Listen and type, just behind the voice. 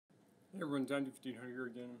Hey everyone, down to 1500 here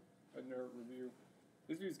again. Another review.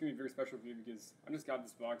 This video is going to be a very special review because I just got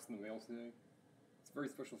this box in the mail today. It's a very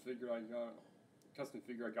special figure I got, custom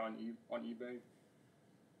figure I got on eBay.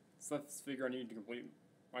 It's this figure I needed to complete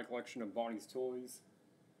my collection of Bonnie's toys.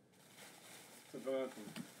 So that,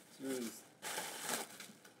 here's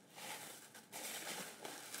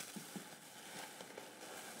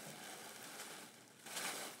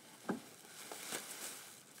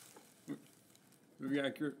very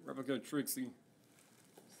accurate replica of Trixie.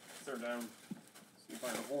 Set her down. So you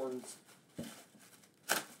find her horns.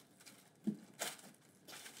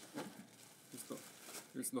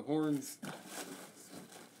 Here's the horns.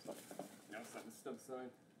 Now set the step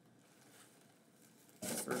side.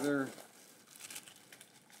 Start there.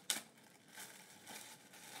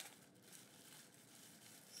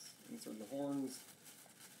 Insert the horns.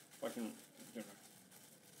 If I can.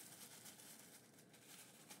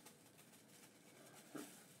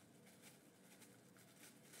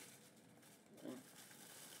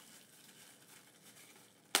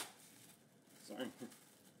 Sorry.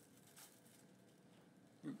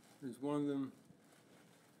 Here's one of them.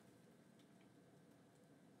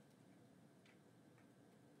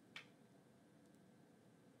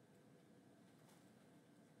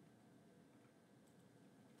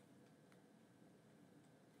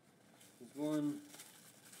 Here's one.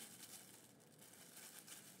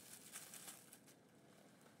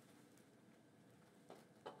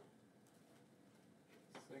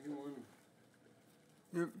 Second one.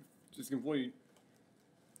 Yep, just complete.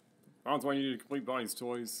 That's why I needed to complete Bonnie's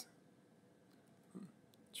toys.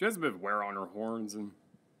 She has a bit of wear on her horns and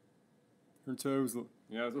her toes.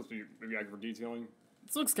 Yeah, it's supposed to be maybe accurate for detailing.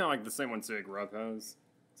 This looks kind of like the same one Sig Rep has.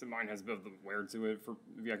 Except mine has a bit of the wear to it for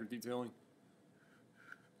maybe accurate detailing.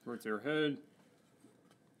 Right to her head.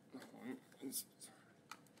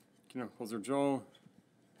 Close her jaw.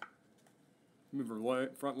 Move her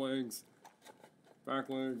front legs. Back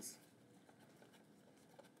legs.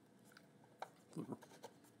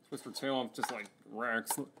 Twist her tail off just like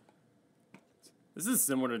Rex. This is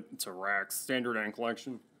similar to Rex, standard and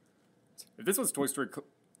collection. If this was Toy Story,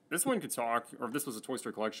 this one could talk, or if this was a Toy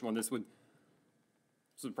Story collection one, this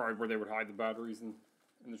is probably where they would hide the batteries and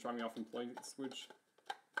the shut me off and play switch.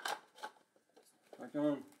 Back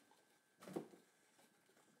on.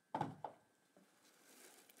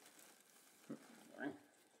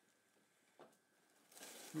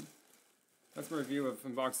 That's my review of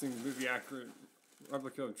unboxing the movie accurate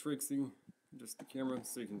replica of Trixie. Just the camera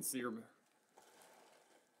so you can see her.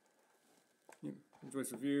 Yeah. Enjoy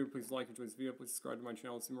this review. Please like, enjoy this video. Please subscribe to my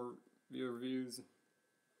channel to see more video reviews.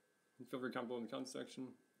 And feel free to comment below in the comment section.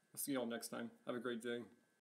 I'll see you all next time. Have a great day.